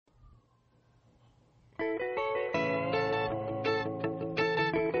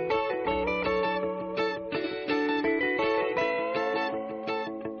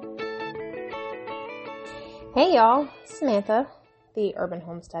Hey y'all, Samantha, the Urban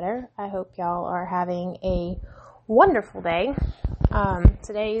Homesteader. I hope y'all are having a wonderful day.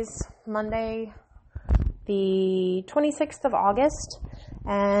 Today's Monday, the 26th of August,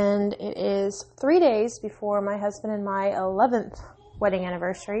 and it is 3 days before my husband and my 11th wedding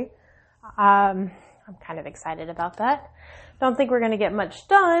anniversary. I'm kind of excited about that. Don't think we're going to get much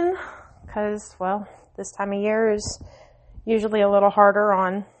done because, well, this time of year is usually a little harder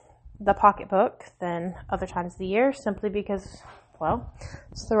on the pocketbook than other times of the year, simply because, well,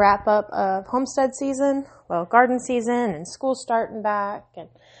 it's the wrap up of homestead season, well, garden season, and school starting back, and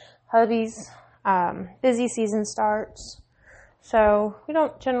hubby's busy season starts. So we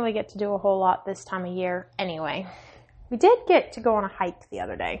don't generally get to do a whole lot this time of year anyway. We did get to go on a hike the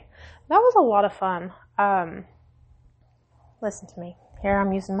other day. That was a lot of fun. Listen to me. Here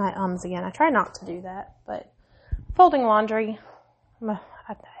I'm using my ums again. I try not to do that, but folding laundry,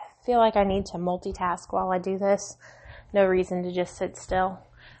 I feel like I need to multitask while I do this. No reason to just sit still.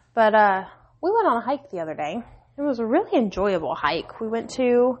 But we went on a hike the other day. It was a really enjoyable hike. We went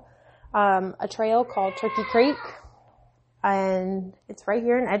to a trail called Turkey Creek, and it's right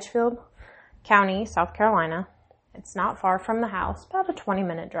here in Edgefield County, South Carolina. It's not far from the house, about a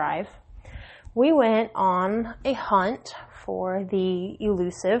 20-minute drive. We went on a hunt for the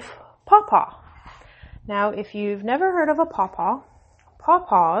elusive pawpaw. Now, if you've never heard of a pawpaw,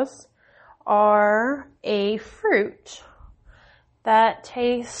 pawpaws are a fruit that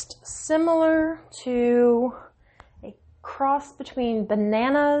tastes similar to a cross between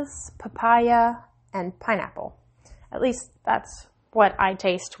bananas, papaya, and pineapple. At least that's what I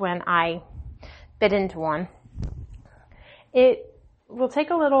taste when I bit into one. It will take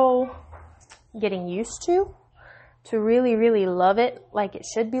a little getting used to really, really love it like it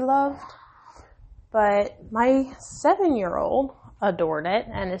should be loved. But my 7-year-old adored it,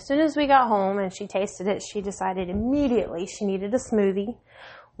 and as soon as we got home and she tasted it, she decided immediately she needed a smoothie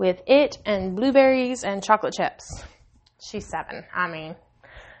with it and blueberries and chocolate chips. She's 7. I mean,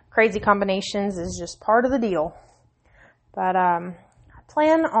 crazy combinations is just part of the deal. But I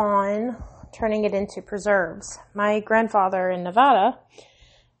plan on turning it into preserves. My grandfather in Nevada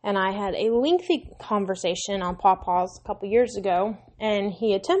and I had a lengthy conversation on pawpaws a couple years ago, and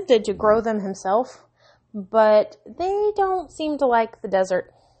he attempted to grow them himself, but they don't seem to like the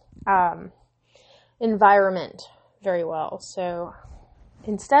desert environment very well. So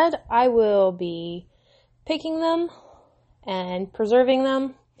instead, I will be picking them and preserving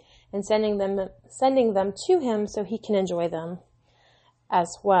them and sending them to him so he can enjoy them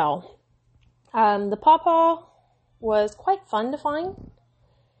as well. The pawpaw was quite fun to find.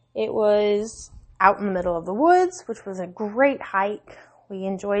 It was out in the middle of the woods, which was a great hike. We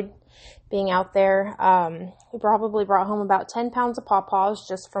enjoyed being out there. We probably brought home about 10 pounds of pawpaws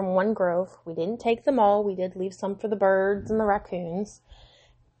just from one grove. We didn't take them all. We did leave some for the birds and the raccoons.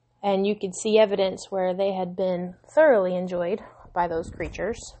 And you could see evidence where they had been thoroughly enjoyed by those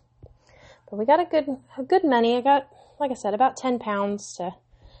creatures. But we got a good many. I got, like I said, about 10 pounds to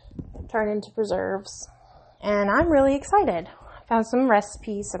turn into preserves. And I'm really excited. I found some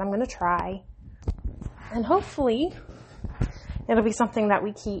recipes that I'm going to try. And hopefully it'll be something that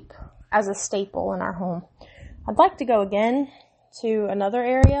we keep as a staple in our home. I'd like to go again to another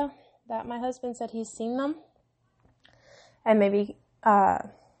area that my husband said he's seen them, and maybe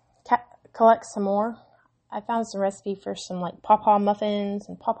collect some more. I found some recipe for some like pawpaw muffins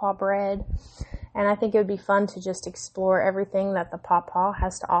and pawpaw bread, and I think it would be fun to just explore everything that the pawpaw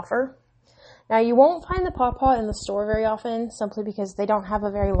has to offer. Now, you won't find the pawpaw in the store very often, simply because they don't have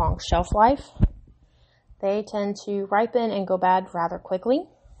a very long shelf life. They tend to ripen and go bad rather quickly.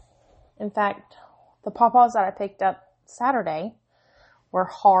 In fact, the pawpaws that I picked up Saturday were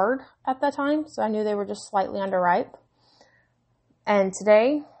hard at that time, so I knew they were just slightly underripe. And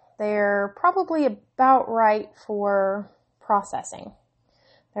today, they're probably about right for processing.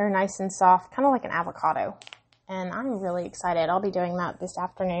 They're nice and soft, kind of like an avocado. And I'm really excited. I'll be doing that this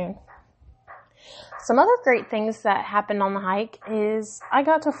afternoon. Some other great things that happened on the hike is I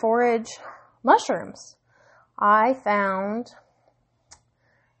got to forage mushrooms. I found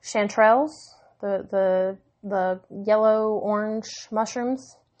chanterelles, the yellow-orange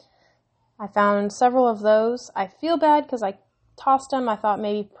mushrooms. I found several of those. I feel bad because I tossed them. I thought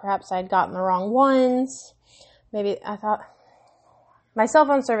maybe perhaps I'd gotten the wrong ones. Maybe I thought my cell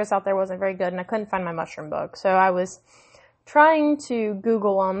phone service out there wasn't very good and I couldn't find my mushroom book. So I was trying to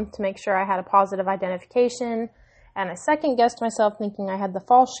Google them to make sure I had a positive identification. And I second guessed myself thinking I had the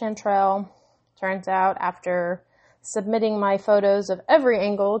false chanterelle. Turns out after submitting my photos of every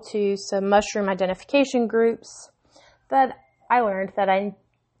angle to some mushroom identification groups that I learned that I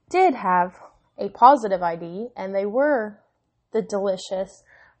did have a positive ID, and they were the delicious,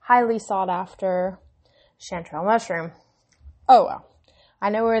 highly sought after chanterelle mushroom. Oh well, I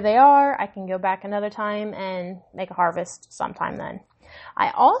know where they are. I can go back another time and make a harvest sometime then.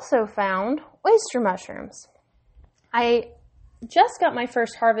 I also found oyster mushrooms. I just got my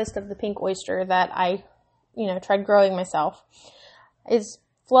first harvest of the pink oyster that I, tried growing myself. It's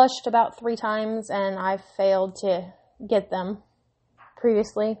flushed about 3 times and I've failed to get them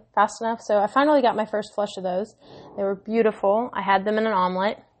previously fast enough. So I finally got my first flush of those. They were beautiful. I had them in an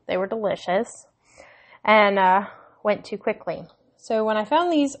omelet. They were delicious and went too quickly. So when I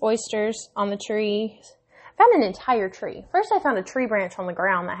found these oysters on the tree, I found an entire tree. First I found a tree branch on the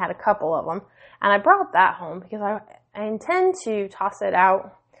ground that had a couple of them, and I brought that home because I intend to toss it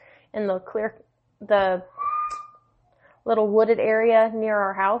out in the little wooded area near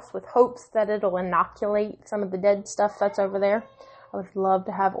our house with hopes that it'll inoculate some of the dead stuff that's over there. I would love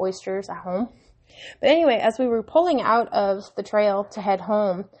to have oysters at home. But anyway, as we were pulling out of the trail to head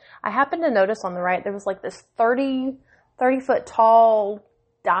home, I happened to notice on the right there was like this 30 foot tall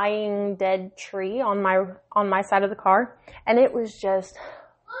dying dead tree on my side of the car, and it was just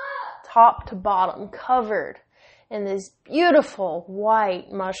top to bottom covered in these beautiful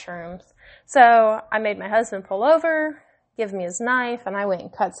white mushrooms. So I made my husband pull over, give me his knife, and I went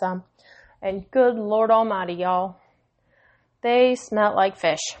and cut some. And good Lord Almighty, y'all, they smelled like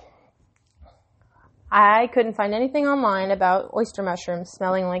fish. I couldn't find anything online about oyster mushrooms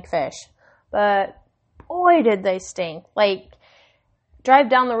smelling like fish, but boy did they stink. Like, drive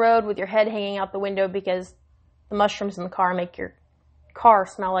down the road with your head hanging out the window because the mushrooms in the car make your car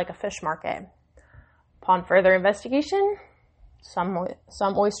smell like a fish market. Upon further investigation, some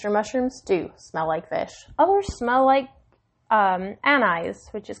oyster mushrooms do smell like fish. Others smell like anise,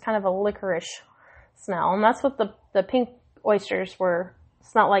 which is kind of a licorice smell, and that's what the pink oysters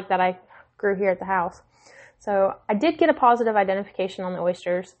smelled like that I grew here at the house. So I did get a positive identification on the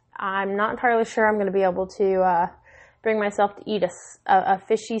oysters. I'm not entirely sure I'm going to be able to bring myself to eat a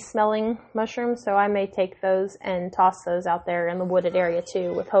fishy smelling mushroom, so I may take those and toss those out there in the wooded area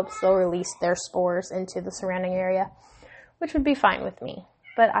too, with hopes they'll release their spores into the surrounding area, which would be fine with me.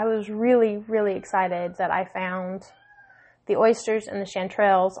 But I was really, really excited that I found the oysters and the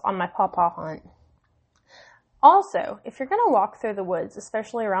chanterelles on my PawPaw hunt. Also, if you're going to walk through the woods,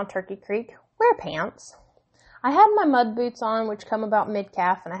 especially around Turkey Creek, wear pants. I had my mud boots on, which come about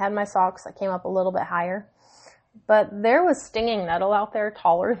mid-calf, and I had my socks that came up a little bit higher. But there was stinging nettle out there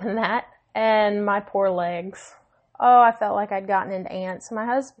taller than that, and my poor legs. Oh, I felt like I'd gotten into ants.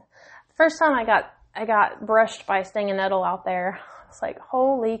 The first time I got brushed by a stinging nettle out there, I was like,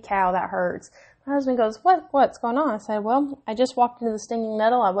 holy cow, that hurts. My husband goes, what's going on? I said, well, I just walked into the stinging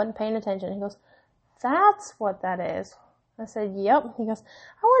nettle. I wasn't paying attention. He goes, that's what that is. I said, yep. He goes,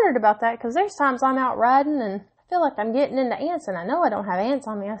 I wondered about that because there's times I'm out riding and I feel like I'm getting into ants and I know I don't have ants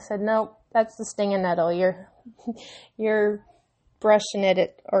on me. I said, nope, that's the stinging nettle. You're brushing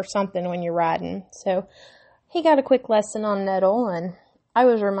it or something when you're riding. So he got a quick lesson on nettle, and I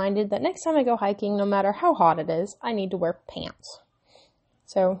was reminded that next time I go hiking, no matter how hot it is, I need to wear pants.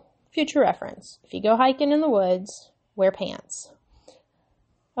 So future reference, if you go hiking in the woods, wear pants.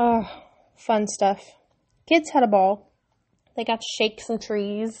 Fun stuff. Kids had a ball. They got to shake some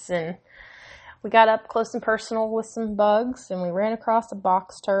trees, and we got up close and personal with some bugs, and we ran across a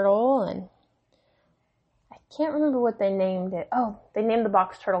box turtle, and I can't remember what they named it. Oh, they named the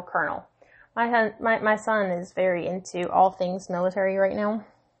box turtle Colonel. My son is very into all things military right now,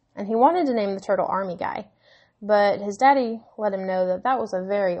 and he wanted to name the turtle Army Guy, but his daddy let him know that was a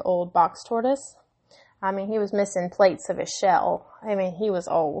very old box tortoise. I mean, he was missing plates of his shell. I mean, he was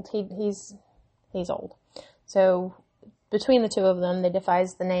old. He's old. So between the two of them, they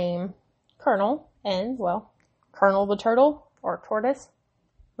devised the name Colonel, and, well, Colonel the turtle, or tortoise,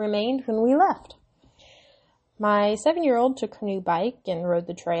 remained when we left. My 7-year-old took her new bike and rode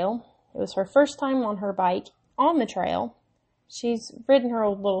the trail. It was her first time on her bike on the trail. She's ridden her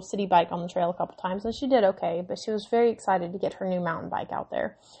old little city bike on the trail a couple times, and she did okay, but she was very excited to get her new mountain bike out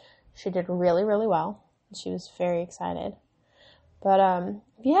there. She did really, really well. She was very excited. But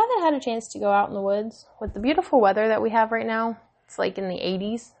if you haven't had a chance to go out in the woods, with the beautiful weather that we have right now, it's like in the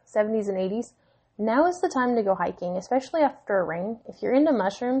 70s and 80s, now is the time to go hiking, especially after a rain. If you're into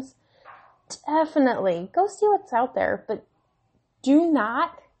mushrooms, definitely go see what's out there, but do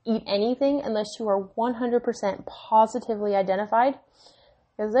not eat anything unless you are 100% positively identified,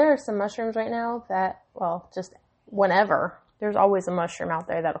 because there are some mushrooms right now that, well, just whenever, there's always a mushroom out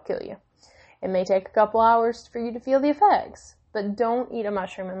there that'll kill you. It may take a couple hours for you to feel the effects, but don't eat a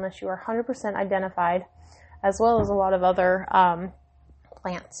mushroom unless you are 100% identified, as well as a lot of other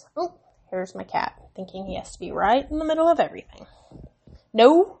plants. Oh, here's my cat thinking he has to be right in the middle of everything.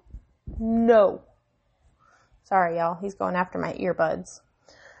 No. Sorry, y'all. He's going after my earbuds.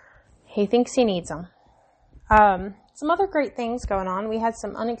 He thinks he needs them. Some other great things going on. We had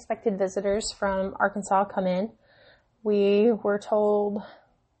some unexpected visitors from Arkansas come in. We were told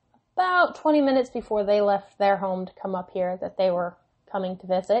about 20 minutes before they left their home to come up here that they were coming to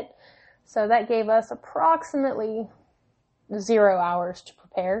visit. So that gave us approximately 0 hours to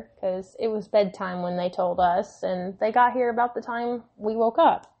prepare because it was bedtime when they told us, and they got here about the time we woke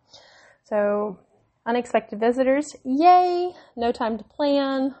up. So unexpected visitors, yay! No time to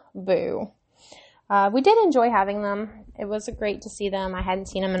plan, boo. We did enjoy having them. It was great to see them. I hadn't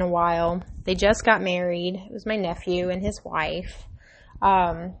seen them in a while. They just got married. It was my nephew and his wife.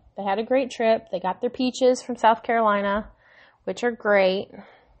 They had a great trip. They got their peaches from South Carolina, which are great.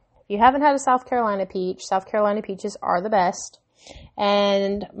 If you haven't had a South Carolina peaches are the best.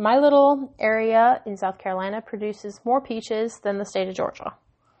 And my little area in South Carolina produces more peaches than the state of Georgia.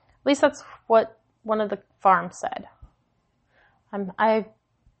 At least that's what one of the farms said. I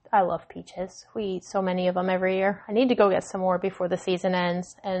love peaches. We eat so many of them every year. I need to go get some more before the season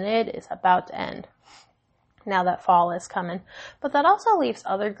ends, and it is about to end. Now that fall is coming. But that also leaves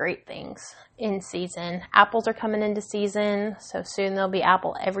other great things in season. Apples are coming into season, so soon there'll be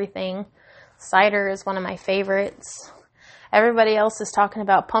apple everything. Cider is one of my favorites. Everybody else is talking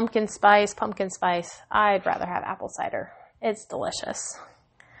about pumpkin spice. I'd rather have apple cider. It's delicious.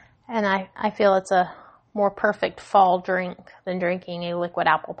 And I feel it's a more perfect fall drink than drinking a liquid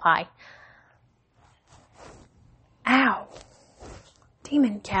apple pie. Ow.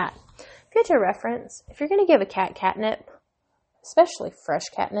 Demon cat. Future reference, if you're going to give a cat catnip, especially fresh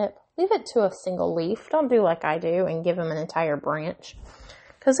catnip, leave it to a single leaf. Don't do like I do and give him an entire branch.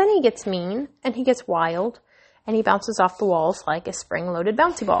 Because then he gets mean, and he gets wild, and he bounces off the walls like a spring-loaded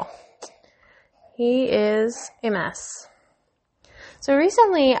bouncy ball. He is a mess. So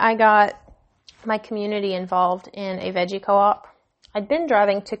recently I got my community involved in a veggie co-op. I'd been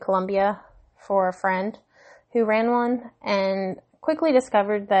driving to Columbia for a friend who ran one, and quickly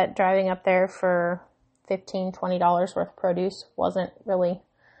discovered that driving up there for $15, $20 worth of produce wasn't really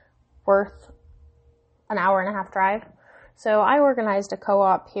worth an hour and a half drive. So I organized a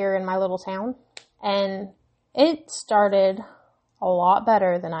co-op here in my little town, and it started a lot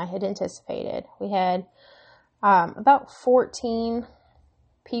better than I had anticipated. We had about 14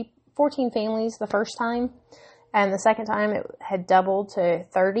 families the first time, and the second time it had doubled to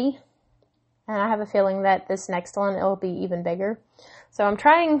 30. And I have a feeling that this next one, it'll be even bigger. So I'm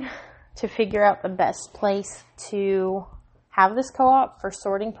trying to figure out the best place to have this co-op for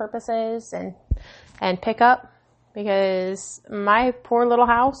sorting purposes and pick up, because my poor little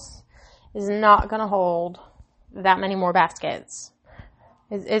house is not going to hold that many more baskets.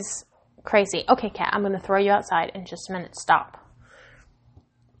 It's crazy. Okay, cat, I'm going to throw you outside in just a minute. Stop.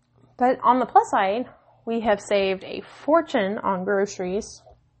 But on the plus side, we have saved a fortune on groceries.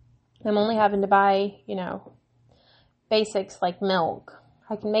 I'm only having to buy, basics like milk.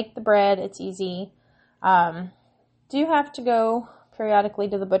 I can make the bread. It's easy. Do have to go periodically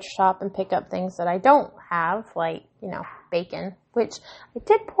to the butcher shop and pick up things that I don't have, like, bacon, which I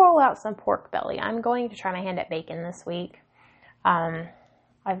did pull out some pork belly. I'm going to try my hand at bacon this week. I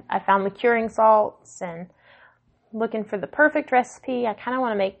found the curing salts and looking for the perfect recipe. I kind of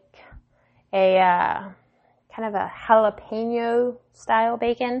want to make a kind of a jalapeno style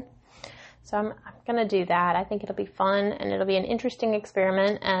bacon. So I'm going to do that. I think it'll be fun, and it'll be an interesting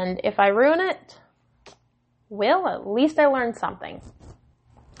experiment. And if I ruin it, well, at least I learned something.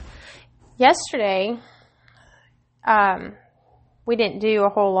 Yesterday, we didn't do a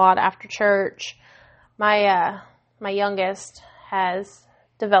whole lot after church. My youngest has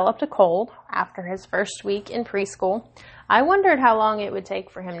developed a cold after his first week in preschool. I wondered how long it would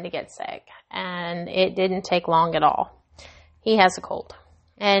take for him to get sick, and it didn't take long at all. He has a cold.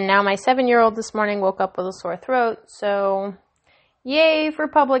 And now my 7-year-old this morning woke up with a sore throat, so yay for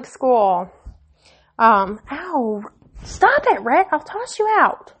public school. Ow, stop it, Rhett, I'll toss you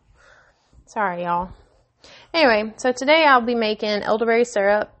out. Sorry, y'all. Anyway, so today I'll be making elderberry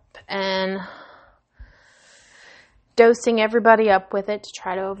syrup and dosing everybody up with it to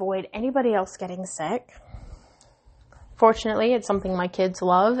try to avoid anybody else getting sick. Fortunately, it's something my kids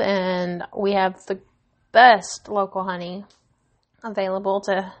love, and we have the best local honey available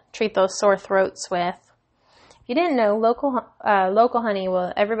to treat those sore throats with. If you didn't know, local honey,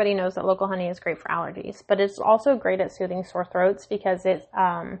 well, everybody knows that local honey is great for allergies, but it's also great at soothing sore throats because it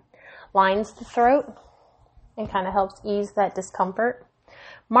lines the throat and kind of helps ease that discomfort.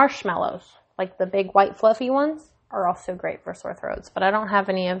 Marshmallows, like the big white fluffy ones, are also great for sore throats, but I don't have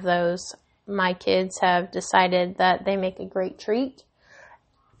any of those. My kids have decided that they make a great treat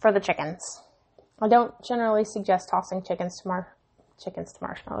for the chickens. I don't generally suggest tossing chickens to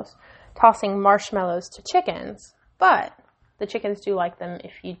marshmallows. Tossing marshmallows to chickens, but the chickens do like them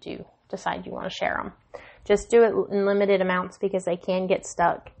if you do decide you want to share them. Just do it in limited amounts because they can get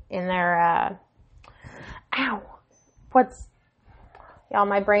stuck in their, y'all,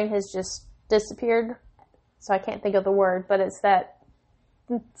 my brain has just disappeared, so I can't think of the word, but it's that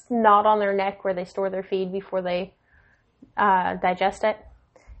knot on their neck where they store their feed before they digest it.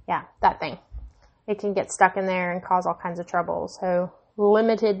 Yeah, that thing. It can get stuck in there and cause all kinds of trouble. So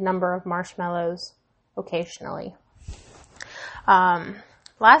limited number of marshmallows occasionally.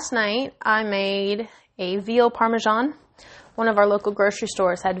 Last night I made a veal parmesan. One of our local grocery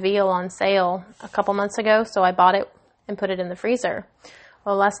stores had veal on sale a couple months ago, so I bought it and put it in the freezer.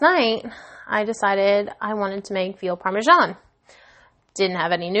 Well, last night I decided I wanted to make veal parmesan. Didn't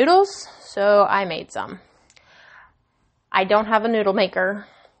have any noodles, so I made some. I don't have a noodle maker.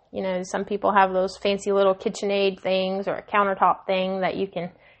 You know, some people have those fancy little KitchenAid things or a countertop thing that you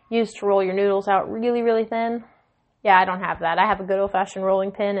can use to roll your noodles out really, really thin. Yeah, I don't have that. I have a good old-fashioned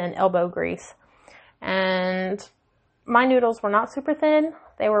rolling pin and elbow grease. And my noodles were not super thin.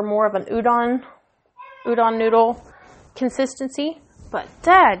 They were more of an udon noodle consistency. But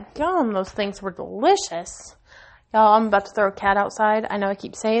dadgum, those things were delicious. Y'all, I'm about to throw a cat outside. I know I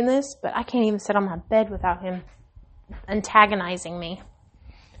keep saying this, but I can't even sit on my bed without him antagonizing me.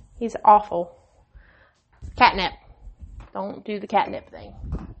 He's awful. Catnip. Don't do the catnip thing.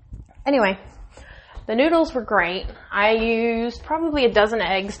 Anyway, the noodles were great. I used probably a dozen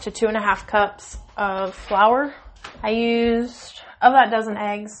eggs to 2.5 cups of flour. Of that dozen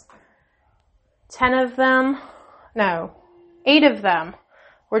eggs, 8 of them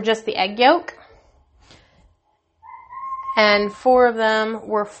were just the egg yolk. And 4 of them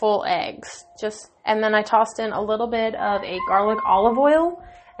were full eggs. And then I tossed in a little bit of a garlic olive oil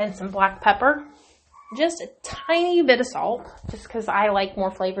and some black pepper. Just a tiny bit of salt, just because I like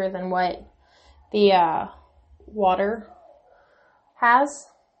more flavor than what the water has.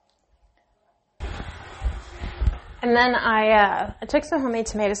 And then I took some homemade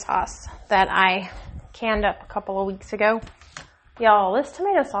tomato sauce that I canned up a couple of weeks ago. Y'all, this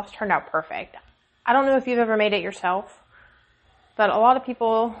tomato sauce turned out perfect. I don't know if you've ever made it yourself, but a lot of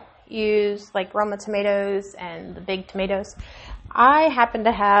people use like Roma tomatoes and the big tomatoes. I happen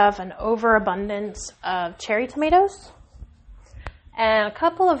to have an overabundance of cherry tomatoes and a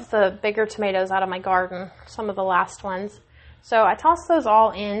couple of the bigger tomatoes out of my garden, some of the last ones. So I tossed those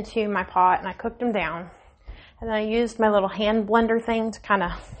all into my pot and I cooked them down. And then I used my little hand blender thing to kind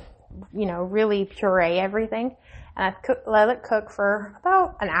of, really puree everything. And I let it cook for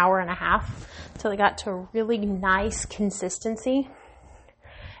about an hour and a half until it got to a really nice consistency.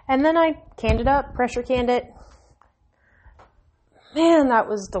 And then I canned it up, pressure canned it. Man, that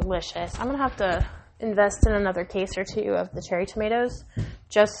was delicious. I'm going to have to invest in another case or 2 of the cherry tomatoes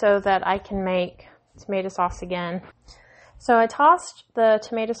just so that I can make tomato sauce again. So I tossed the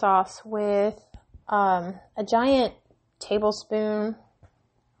tomato sauce with a giant tablespoon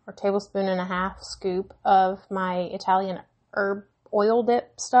or tablespoon and a half scoop of my Italian herb oil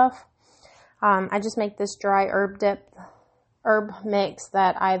dip stuff. I just make this dry herb mix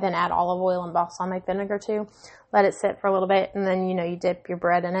that I then add olive oil and balsamic vinegar to. Let it sit for a little bit, and then, you dip your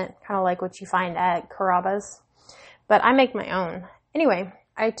bread in it, kind of like what you find at Carrabba's. But I make my own. Anyway,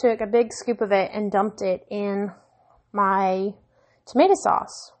 I took a big scoop of it and dumped it in my tomato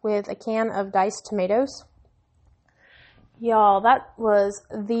sauce with a can of diced tomatoes. Y'all, that was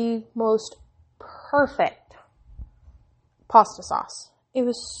the most perfect pasta sauce. It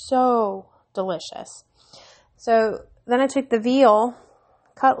was so delicious. So then I took the veal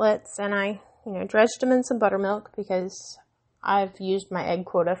cutlets and I, dredged them in some buttermilk because I've used my egg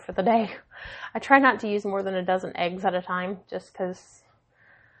quota for the day. I try not to use more than a dozen eggs at a time just because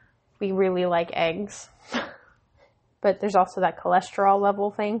we really like eggs. But there's also that cholesterol level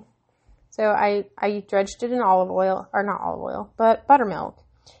thing. So I dredged it in buttermilk.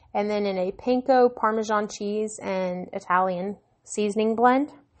 And then in a panko Parmesan cheese and Italian seasoning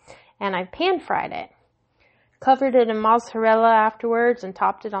blend. And I pan fried it. Covered it in mozzarella afterwards and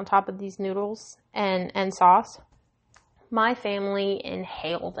topped it on top of these noodles and sauce. My family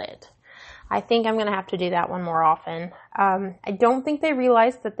inhaled it. I think I'm going to have to do that one more often. I don't think they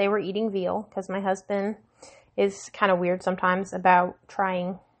realized that they were eating veal because my husband is kind of weird sometimes about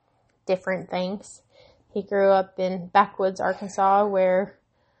trying different things. He grew up in backwoods Arkansas where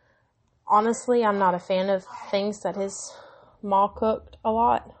honestly, I'm not a fan of things that his ma cooked a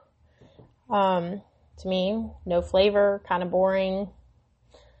lot. To me, no flavor, kind of boring.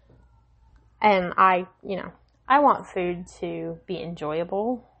 And I want food to be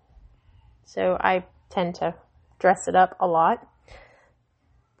enjoyable. So I tend to dress it up a lot.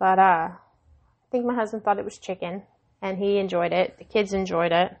 But I think my husband thought it was chicken, and he enjoyed it. The kids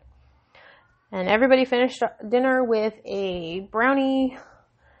enjoyed it. And everybody finished dinner with a brownie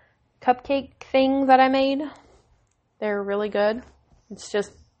cupcake thing that I made. They're really good. It's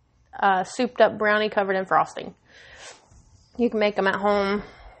just souped up brownie covered in frosting. You can make them at home.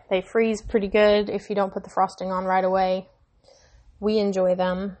 They freeze pretty good if you don't put the frosting on right away. We enjoy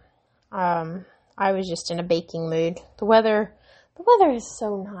them. I was just in a baking mood. The weather is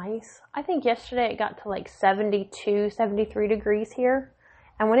so nice. I think yesterday it got to like 72, 73 degrees here.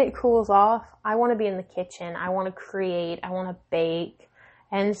 And when it cools off, I want to be in the kitchen. I want to create. I want to bake.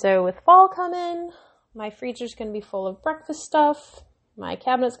 And so with fall coming, my freezer's going to be full of breakfast stuff. My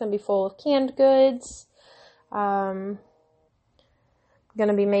cabinet's going to be full of canned goods. I'm going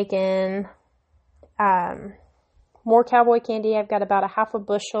to be making more cowboy candy. I've got about a half a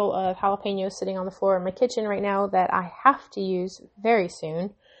bushel of jalapenos sitting on the floor in my kitchen right now that I have to use very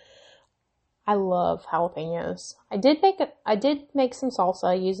soon. I love jalapenos. I did make some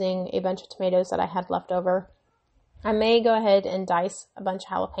salsa using a bunch of tomatoes that I had left over. I may go ahead and dice a bunch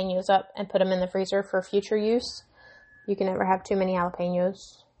of jalapenos up and put them in the freezer for future use. You can never have too many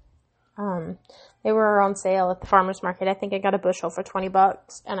jalapenos. They were on sale at the farmer's market. I think I got a bushel for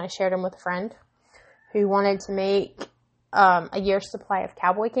 $20, and I shared them with a friend who wanted to make a year's supply of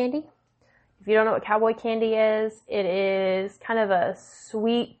cowboy candy. If you don't know what cowboy candy is, it is kind of a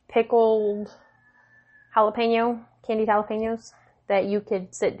sweet pickled jalapeno, candied jalapenos that you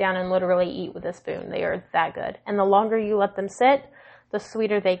could sit down and literally eat with a spoon. They are that good. And the longer you let them sit, the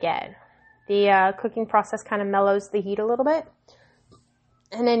sweeter they get. The cooking process kind of mellows the heat a little bit.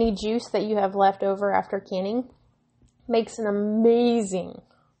 And any juice that you have left over after canning makes an amazing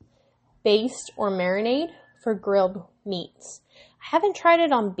baste or marinade for grilled meats. I haven't tried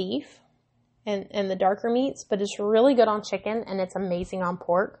it on beef and the darker meats, but it's really good on chicken and it's amazing on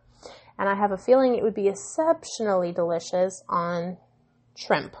pork. And I have a feeling it would be exceptionally delicious on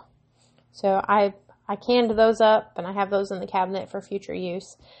shrimp. So I canned those up and I have those in the cabinet for future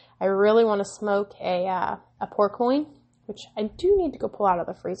use. I really want to smoke a pork loin, which I do need to go pull out of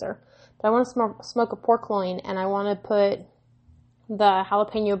the freezer. But I want to smoke a pork loin, and I want to put the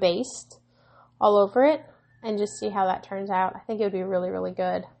jalapeno baste all over it and just see how that turns out. I think it would be really, really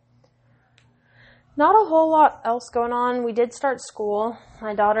good. Not a whole lot else going on. We did start school.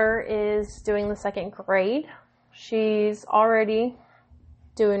 My daughter is doing the 2nd grade. She's already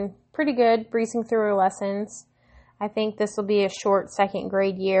doing pretty good, breezing through her lessons. I think this will be a short 2nd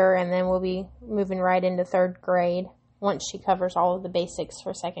grade year, and then we'll be moving right into 3rd grade once she covers all of the basics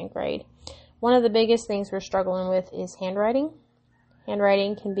for 2nd grade. One of the biggest things we're struggling with is handwriting.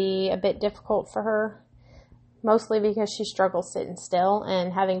 Handwriting can be a bit difficult for her, mostly because she struggles sitting still,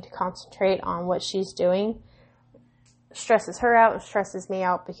 and having to concentrate on what she's doing stresses her out and stresses me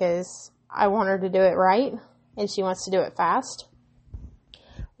out because I want her to do it right and she wants to do it fast,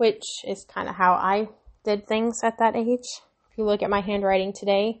 which is kind of how I did things at that age. If you look at my handwriting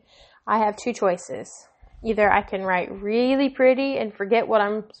today, I have 2 choices. Either I can write really pretty and forget what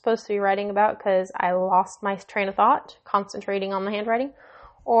I'm supposed to be writing about because I lost my train of thought concentrating on the handwriting,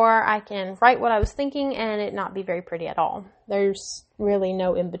 or I can write what I was thinking and it not be very pretty at all. There's really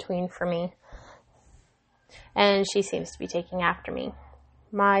no in between for me. And she seems to be taking after me.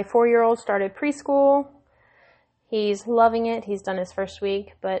 My 4-year-old started preschool. He's loving it. He's done his first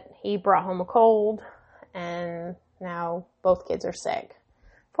week, but he brought home a cold, and now both kids are sick.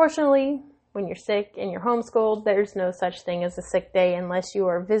 Fortunately, when you're sick and you're homeschooled, there's no such thing as a sick day unless you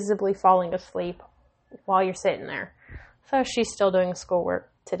are visibly falling asleep while you're sitting there. So she's still doing schoolwork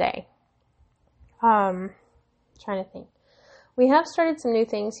today. Trying to think. We have started some new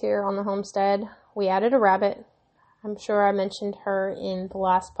things here on the homestead. We added a rabbit. I'm sure I mentioned her in the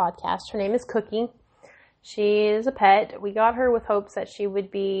last podcast. Her name is Cookie. She is a pet. We got her with hopes that she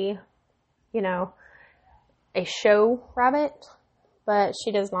would be, a show rabbit, but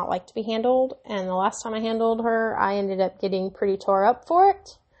she does not like to be handled. And the last time I handled her, I ended up getting pretty tore up for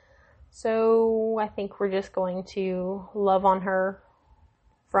it. So I think we're just going to love on her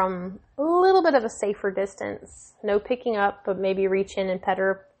from a little bit of a safer distance. No picking up, but maybe reach in and pet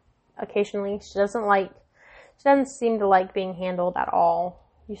her occasionally. She doesn't seem to like being handled at all.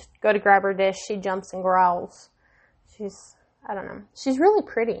 You go to grab her dish, she jumps and growls. I don't know. She's really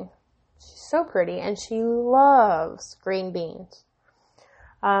pretty. She's so pretty, and she loves green beans.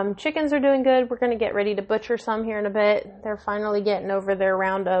 Chickens are doing good. We're going to get ready to butcher some here in a bit. They're finally getting over their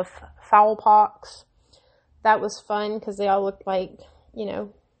round of fowl pox. That was fun because they all looked like,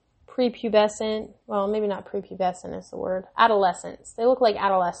 prepubescent. Well, maybe not prepubescent is the word. Adolescents. They look like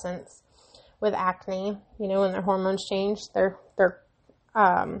adolescents with acne, when their hormones change. Where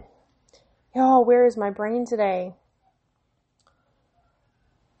is my brain today?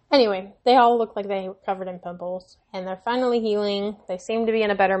 Anyway, they all look like they were covered in pimples, and they're finally healing. They seem to be in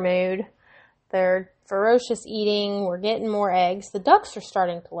a better mood. They're ferocious eating. We're getting more eggs. The ducks are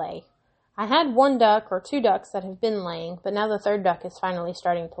starting to lay. I had 1 duck or 2 ducks that have been laying, but now the 3rd duck is finally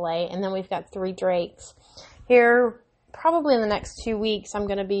starting to lay, and then we've got 3 drakes. Here, probably in the next 2 weeks, I'm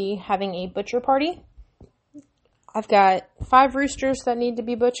going to be having a butcher party. I've got 5 roosters that need to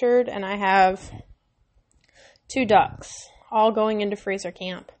be butchered, and I have 2 ducks all going into freezer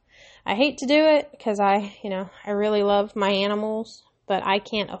camp. I hate to do it because I really love my animals, but I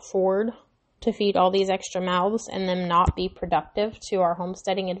can't afford to feed all these extra mouths and them not be productive to our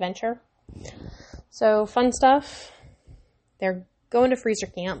homesteading adventure. So fun stuff. They're going to freezer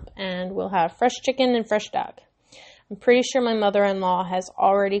camp, and we'll have fresh chicken and fresh duck. I'm pretty sure my mother-in-law has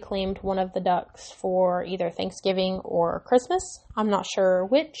already claimed one of the ducks for either Thanksgiving or Christmas. I'm not sure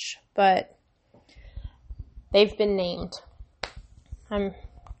which, but they've been named. I'm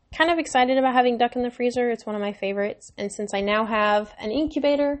kind of excited about having duck in the freezer. It's one of my favorites. And since I now have an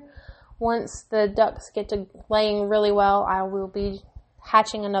incubator, once the ducks get to laying really well, I will be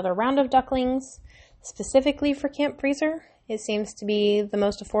hatching another round of ducklings specifically for camp freezer. It seems to be the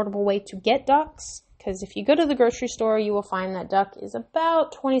most affordable way to get ducks, because if you go to the grocery store, you will find that duck is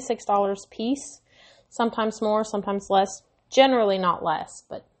about $26 a piece. Sometimes more, sometimes less. Generally not less,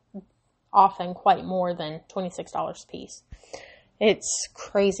 but often quite more than $26 a piece. It's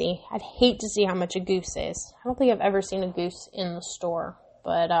crazy. I'd hate to see how much a goose is. I don't think I've ever seen a goose in the store,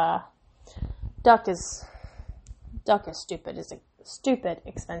 but duck is stupid. It's stupid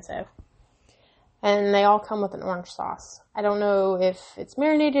expensive. And they all come with an orange sauce. I don't know if it's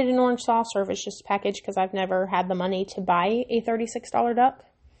marinated in orange sauce or if it's just packaged, because I've never had the money to buy a $36 duck.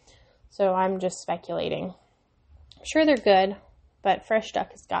 So I'm just speculating. I'm sure they're good, but fresh duck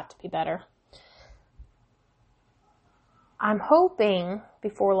has got to be better. I'm hoping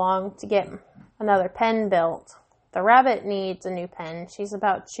before long to get another pen built. The rabbit needs a new pen. She's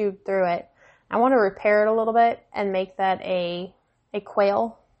about chewed through it. I want to repair it a little bit and make that a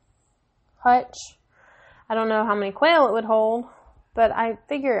quail hutch. I don't know how many quail it would hold, but I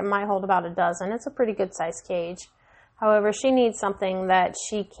figure it might hold about a dozen. It's a pretty good size cage. However, she needs something that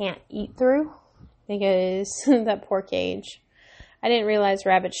she can't eat through, because that poor cage. I didn't realize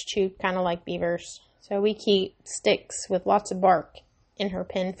rabbits chew kind of like beavers. So we keep sticks with lots of bark in her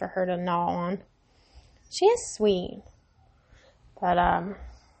pen for her to gnaw on. She is sweet, but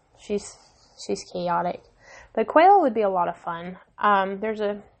she's chaotic. But quail would be a lot of fun. There's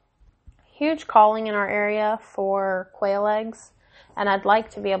a huge calling in our area for quail eggs, and I'd like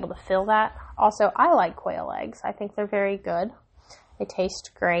to be able to fill that. Also, I like quail eggs. I think they're very good. They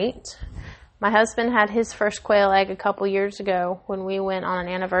taste great. My husband had his first quail egg a couple years ago when we went on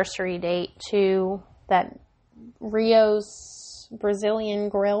an anniversary date to that Rio's Brazilian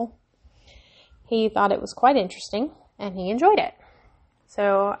grill. He thought it was quite interesting, and he enjoyed it.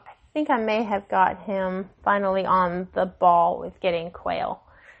 So I think I may have got him finally on the ball with getting quail.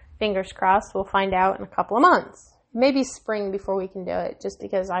 Fingers crossed, we'll find out in a couple of months. Maybe spring before we can do it, just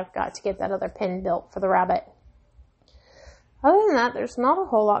because I've got to get that other pen built for the rabbit. Other than that, there's not a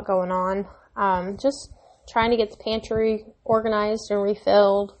whole lot going on. Just trying to get the pantry organized and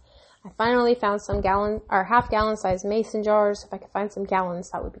refilled. I finally found some half-gallon size mason jars. If I could find some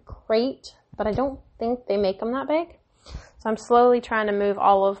gallons, that would be great. But I don't think they make them that big. So I'm slowly trying to move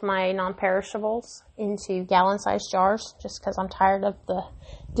all of my non-perishables into gallon-sized jars, just because I'm tired of the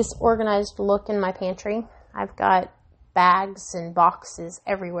disorganized look in my pantry. I've got bags and boxes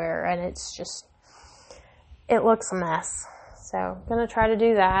everywhere, and it looks a mess. So I'm going to try to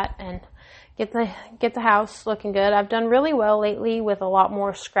do that and get the house looking good. I've done really well lately with a lot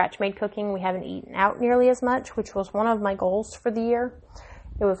more scratch-made cooking. We haven't eaten out nearly as much, which was one of my goals for the year.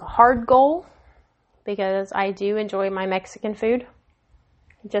 It was a hard goal because I do enjoy my Mexican food.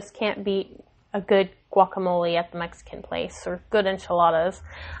 I just can't beat a good guacamole at the Mexican place or good enchiladas.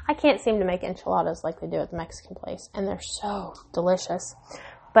 I can't seem to make enchiladas like they do at the Mexican place, and they're so delicious.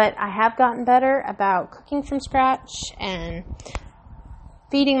 But I have gotten better about cooking from scratch and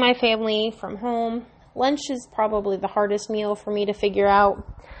feeding my family from home. Lunch is probably the hardest meal for me to figure out.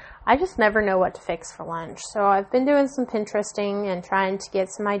 I just never know what to fix for lunch. So I've been doing some Pinteresting and trying to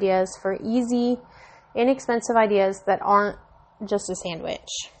get some ideas for easy, inexpensive ideas that aren't just a sandwich.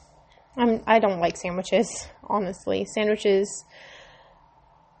 I don't like sandwiches, honestly. Sandwiches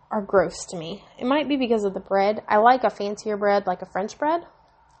are gross to me. It might be because of the bread. I like a fancier bread, like a French bread.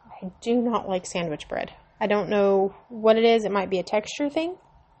 I do not like sandwich bread. I don't know what it is. It might be a texture thing.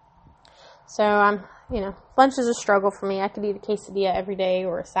 So, lunch is a struggle for me. I could eat a quesadilla every day,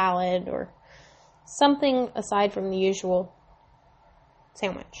 or a salad, or something aside from the usual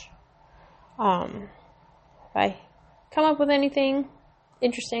sandwich. If I come up with anything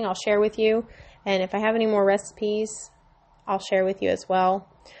interesting, I'll share with you. And if I have any more recipes, I'll share with you as well.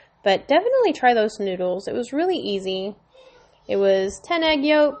 But definitely try those noodles. It was really easy. It was 10 egg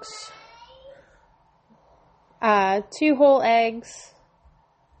yolks, 2 whole eggs.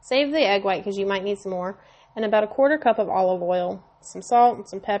 Save the egg white because you might need some more. And about a 1/4 cup of olive oil, some salt and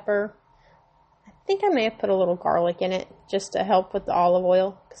some pepper. I think I may have put a little garlic in it just to help with the olive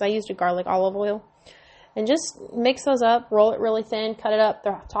oil because I used a garlic olive oil. And just mix those up, roll it really thin, cut it up,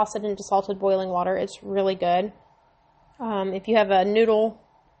 toss it into salted boiling water. It's really good. If you have a noodle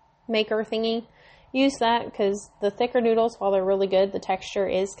maker thingy, use that because the thicker noodles, while they're really good, the texture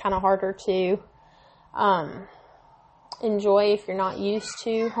is kind of harder to enjoy if you're not used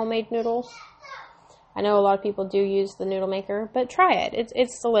to homemade noodles. I know a lot of people do use the noodle maker, but try it.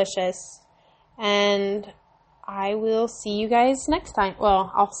 It's delicious. And I will see you guys next time.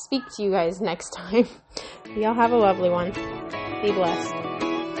 Well, I'll speak to you guys next time. Y'all have a lovely one. Be blessed.